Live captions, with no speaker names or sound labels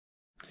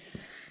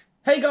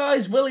Hey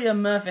guys,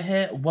 William Murphy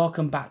here.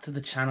 Welcome back to the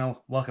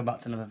channel. Welcome back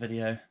to another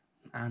video.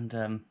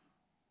 And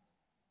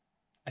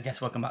I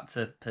guess welcome back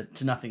to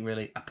nothing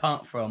really,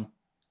 apart from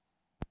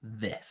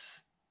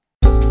this.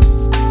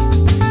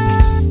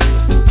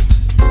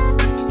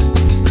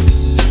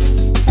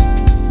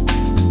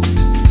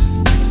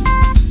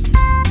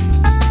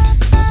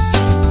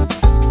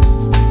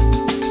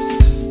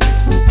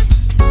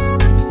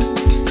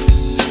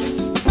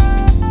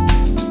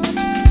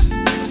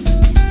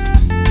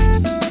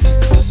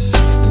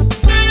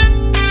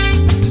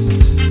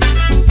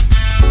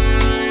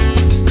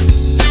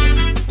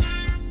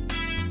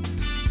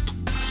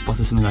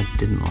 Spotted something I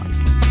didn't like.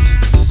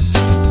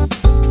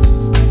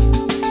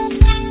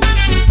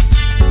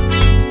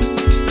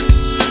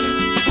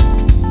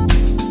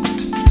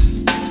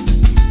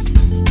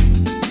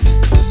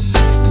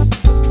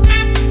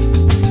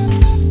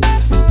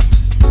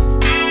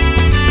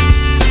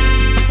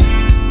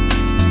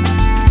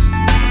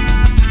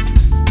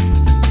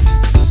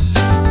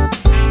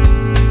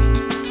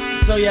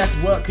 So yes,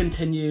 work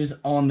continues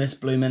on this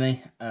Blue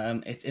Mini.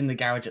 It's in the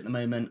garage at the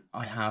moment.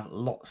 I have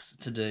lots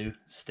to do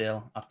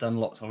still. I've done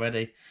lots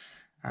already,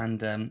 and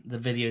the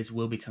videos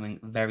will be coming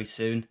very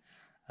soon.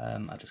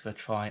 I just got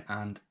to try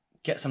and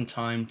get some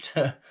time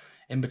to,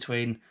 in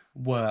between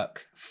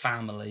work,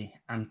 family,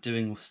 and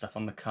doing stuff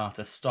on the car,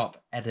 to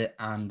stop, edit,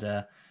 and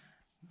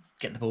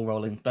get the ball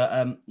rolling.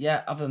 But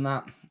yeah, other than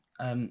that,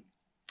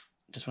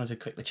 just wanted to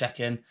quickly check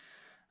in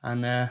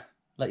and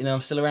let you know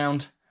I'm still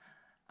around.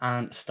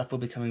 And stuff will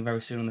be coming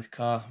very soon on this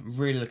car.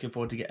 Really looking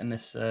forward to getting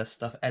this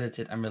stuff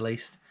edited and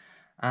released.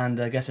 And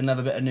I guess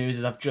another bit of news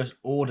is I've just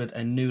ordered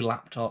a new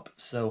laptop,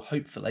 so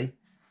hopefully,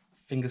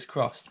 fingers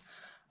crossed,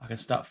 I can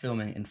start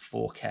filming in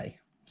 4K.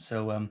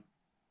 So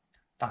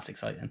that's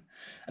exciting.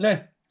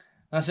 Anyway,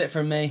 that's it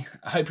from me.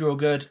 I hope you're all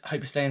good. I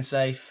hope you're staying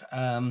safe.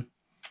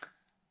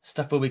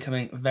 Stuff will be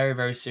coming very,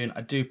 very soon.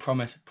 I do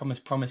promise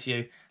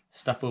you,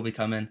 stuff will be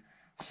coming.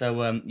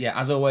 So yeah,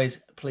 as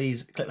always,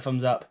 please click the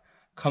thumbs up.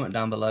 Comment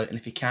down below, and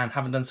if you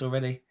haven't done so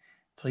already,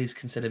 please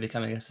consider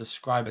becoming a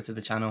subscriber to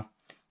the channel.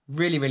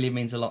 Really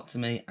means a lot to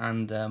me,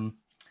 and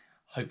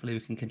hopefully we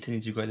can continue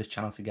to grow this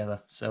channel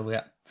together. So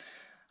yeah,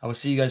 I will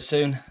see you guys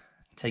soon.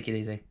 Take it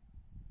easy.